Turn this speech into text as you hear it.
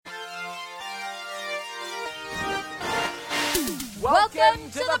Welcome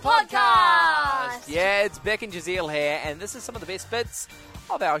to the podcast! Yeah, it's Beck and Jazeel here, and this is some of the best bits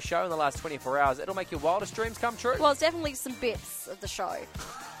of our show in the last 24 hours. It'll make your wildest dreams come true. Well, it's definitely some bits of the show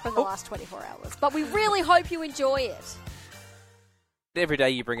from the last 24 hours, but we really hope you enjoy it. Every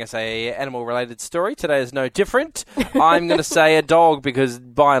day you bring us a animal-related story. Today is no different. I'm going to say a dog because,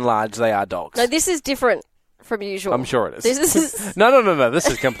 by and large, they are dogs. No, this is different from usual. I'm sure it is. This is No. This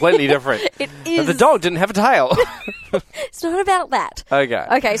is completely different. It is. The dog didn't have a tail. It's not about that. Okay.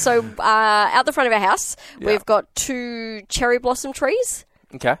 Okay, so out the front of our house, Yeah. we've got 2 cherry blossom trees.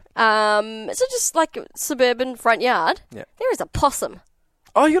 Okay. So just like a suburban front yard, Yeah. there is a possum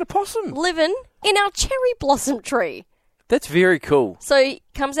Oh, you got a possum. living in our cherry blossom tree. That's very cool. So he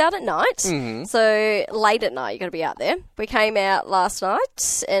comes out at night. Mm-hmm. So late at night, you got to be out there. We came out last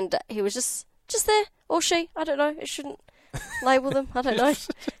night, and he was just there, or she. I don't know. It shouldn't label them. I don't know.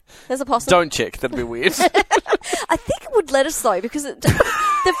 There's a possum. Don't check. That'd be weird. I think it would let us though, because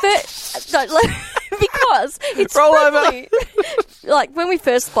the first because it's Roll probably like when we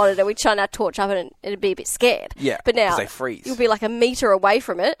first spotted it, we'd shine our torch up and it'd be a bit scared. Yeah, but now 'cause they freeze. You'll be like a metre away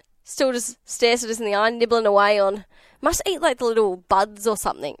from it, still just stares at us in the eye, nibbling away on. Must eat like the little buds or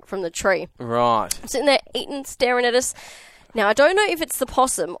something from the tree. Right. Sitting there eating, staring at us. Now, I don't know if it's the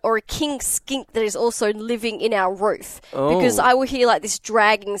possum or a king skink that is also living in our roof. Oh. Because I will hear like this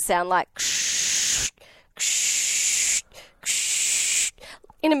dragging sound like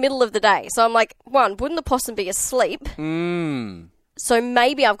in the middle of the day. So I'm like, one, wouldn't the possum be asleep? So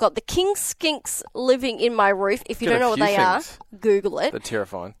maybe I've got the king skinks living in my roof. If you Got don't a know what few they are, things. Google it. They're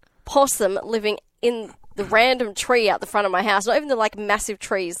terrifying. Possum living in the random tree out the front of my house. Not even the like massive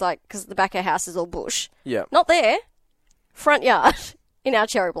trees, like because the back of our house is all bush. Yeah. Not there. Front yard in our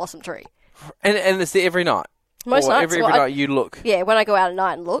cherry blossom tree. And it's there every night? Most or nights. every Well, night you look? Yeah, when I go out at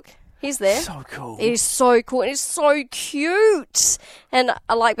night and look, he's there. So cool. It is so cool. It is so cute. And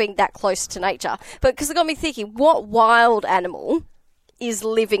I like being that close to nature. But because it got me thinking, what wild animal is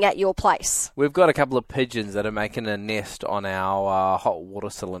living at your place? We've got a couple of pigeons that are making a nest on our hot water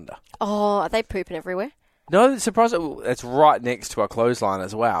cylinder. Oh, are they pooping everywhere? No, surprisingly, it's right next to our clothesline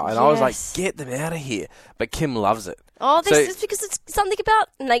as well. And I was like, Yes. get them out of here. But Kim loves it. Oh, this So- is because it's something about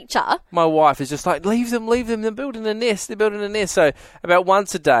nature. My wife is just like, leave them. They're building a nest. So about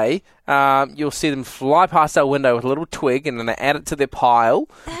once a day, you'll see them fly past our window with a little twig and then they add it to their pile.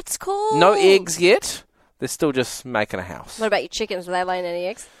 That's cool. No eggs yet. They're still just making a house. What about your chickens? Are they laying any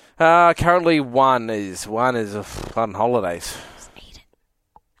eggs? Currently one is on holidays. Just eat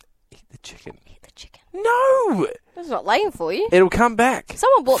it. Eat the chicken. Eat the chicken. No! It's not laying for you. It'll come back.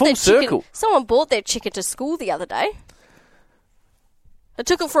 Someone bought Full their circle. chicken. Someone bought their chicken to school the other day. I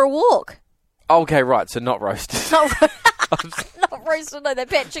took it for a walk. Okay, right, so not roasted. Not roasted, no, they're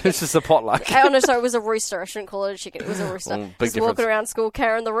pet chicken. It's just a potluck. Oh, no, sorry, it was a rooster. I shouldn't call it a chicken. It was a rooster. Big Just difference. walking around school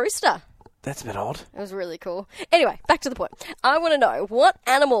carrying the rooster. That's a bit odd. It was really cool. Anyway, back to the point. I want to know,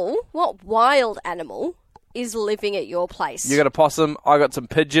 what wild animal is living at your place? You got a possum, I got some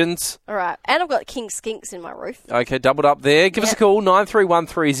pigeons. All right, and I've got king skinks in my roof. Okay, doubled up there. Give us a Yep. call,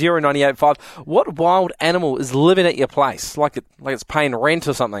 93130985. What wild animal is living at your place? Like it's paying rent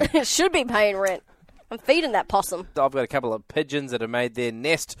or something? It should be paying rent. I'm feeding that possum. I've got a couple of pigeons that have made their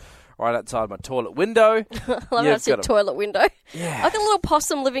nest right outside my toilet window. I love how You've it's your got a- toilet window. Yeah. Like a little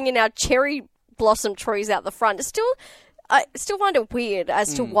possum living in our cherry blossom trees out the front. I still find it weird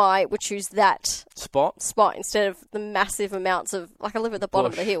as to why it would choose that Spot? spot instead of the massive amounts of, like I live at the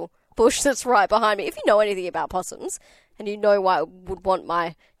bottom Bush. of the hill, bush that's right behind me. If you know anything about possums and you know why I would want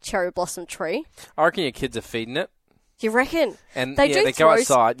my cherry blossom tree, I reckon your kids are feeding it. you reckon? And They do they throw go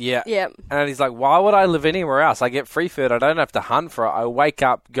outside, yeah. Yeah. And he's like, why would I live anywhere else? I get free food. I don't have to hunt for it. I wake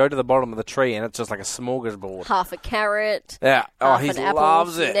up, go to the bottom of the tree, and it's just like a smorgasbord. Half a carrot, Yeah. Oh, half he an apple,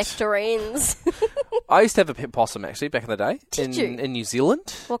 loves some it. nectarines. I used to have a pet possum, actually, back in the day. Did you? In New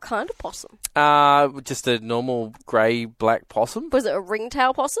Zealand. What kind of possum? Just a normal grey-black possum. Was it a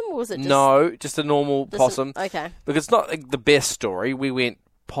ringtail possum or was it just... No, just a normal just possum. Okay. Look, it's not like, the best story. We went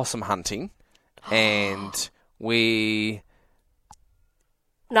possum hunting, and we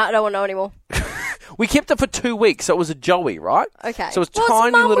No, I don't want to know anymore. kept it for 2 weeks. So it was a joey, right? Okay. So it's well,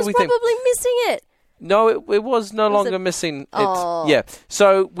 tiny Mum little was wee thing. probably missing it. No, it was no longer it- missing. Oh. Yeah.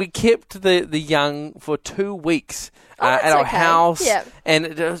 So we kept the young for 2 weeks that's at our okay. house. Yeah. And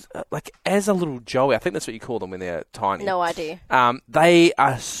it was, like, as a little joey, I think that's what you call them when they're tiny. No idea.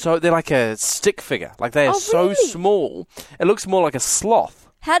 They're like a stick figure. Like, they are Oh, so really? small. It looks more like a sloth.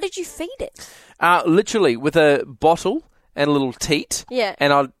 How did you feed it? Literally with a bottle and a little teat. Yeah.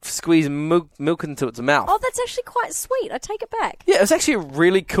 And I'd squeeze milk into its mouth. Oh, that's actually quite sweet. I take it back. Yeah, it was actually a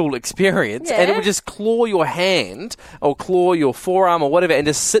really cool experience. Yeah. And it would just claw your hand or claw your forearm or whatever and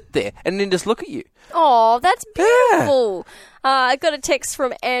just sit there and then just look at you. Oh, that's beautiful. I got a text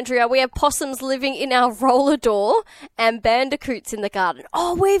from Andrea. We have possums living in our roller door and bandicoots in the garden.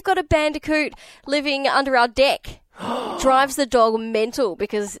 Oh, we've got a bandicoot living under our deck. Drives the dog mental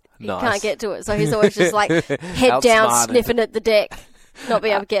because he can't get to it. So he's always just like head down, Outsmarted. sniffing at the deck, not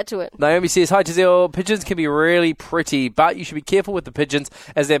being able to get to it. Naomi says, hi, Giselle. Pigeons can be really pretty, but you should be careful with the pigeons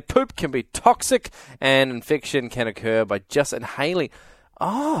as their poop can be toxic and infection can occur by just inhaling.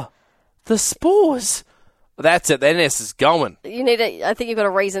 Oh, the spores. That's it. That nest is going. I think you've got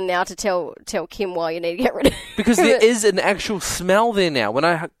a reason now to tell Kim why you need to get rid of it. Because there is an actual smell there now. When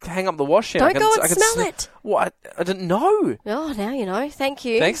I hang up the wash down, Don't go and smell it. What? I didn't know. Oh, now you know. Thank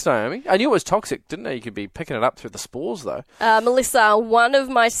you. Thanks, Naomi. I knew it was toxic. Didn't know you could be picking it up through the spores, though. Melissa, one of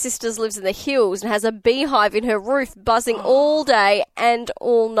my sisters lives in the hills and has a beehive in her roof buzzing all day and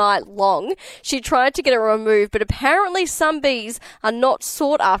all night long. She tried to get it removed, but apparently some bees are not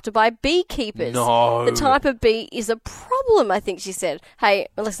sought after by beekeepers. No. The type of bee is a problem, I think she said. Hey,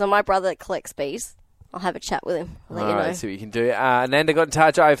 Melissa, my brother collects bees. I'll have a chat with him. I'll let you know. Let's see what you can do. Nanda got in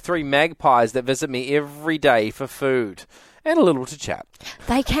touch. I have 3 magpies that visit me every day for food and a little to chat.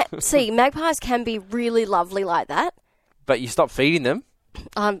 They can see magpies can be really lovely like that. But you stop feeding them,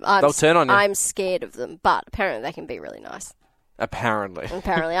 they'll turn on you. I'm scared of them, but apparently they can be really nice. Apparently.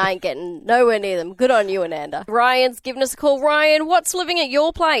 Apparently, I ain't getting nowhere near them. Good on you, Ananda. Ryan's giving us a call. Ryan, what's living at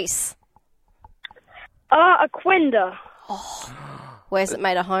your place? A quenda. Where's it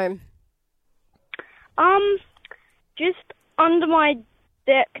made a home? Just under my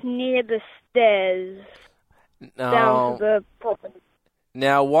deck near the stairs down to the property.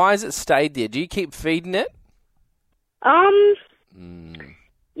 Now, why has it stayed there? Do you keep feeding it?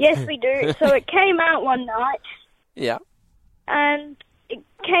 Yes, we do. So it came out one night, Yeah. and it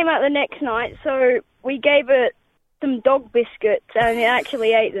came out the next night, so we gave it some dog biscuits, and it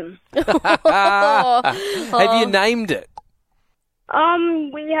actually ate them. Have you named it?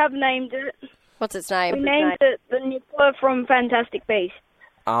 We have named it. What's its name? We named it the Nicola from Fantastic Beasts.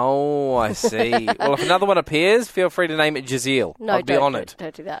 Oh, I see. Well, if another one appears, feel free to name it Giselle. No, I'll be honoured.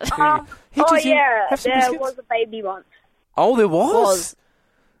 Don't do that. Hey, Oh, Giselle, yeah, have some there biscuits. was a baby once. Oh, there was? Was.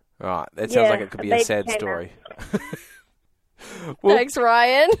 Right, that sounds Yeah, like it could be a a baby sad came story. Well, Thanks,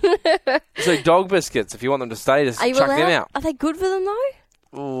 Ryan. so dog biscuits, if you want them to stay, just Are you chuck allowed? them out. Are they good for them, though?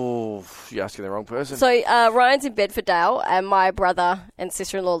 Oh, you're asking the wrong person. So Ryan's in Bedfordale, and my brother and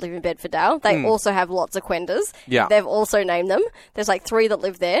sister-in-law live in Bedfordale. They also have lots of quendas. Yeah. They've also named them. There's like 3 that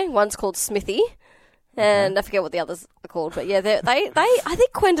live there. One's called Smithy, and I forget what the others are called. But yeah, they I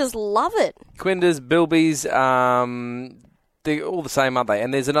think quendas love it. Quendas, bilbies, they're all the same, aren't they?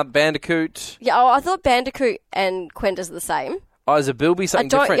 And there's another bandicoot. Yeah, I thought bandicoot and quendas are the same. Oh, is a bilby something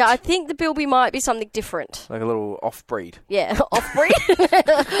different? Yeah, I think the bilby might be something different. Like a little off-breed. Yeah,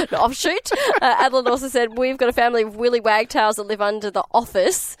 off-breed, offshoot. Adeline also said, we've got a family of willy wagtails that live under the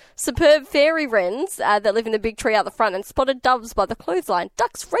office, superb fairy wrens that live in the big tree out the front, and spotted doves by the clothesline.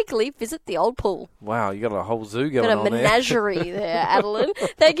 Ducks regularly visit the old pool. Wow, you got a whole zoo going Got a on there. menagerie there, Adeline.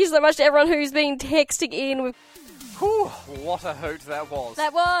 Thank you so much to everyone who's been texting in. Whew, what a hoot that was.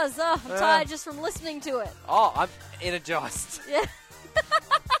 That was. I'm tired just from listening to it. Oh, I'm energised. Yeah.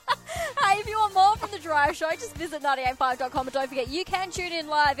 Hey, if you want more from The Drive Show, just visit 985.com and don't forget you can tune in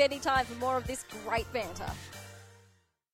live anytime for more of this great banter.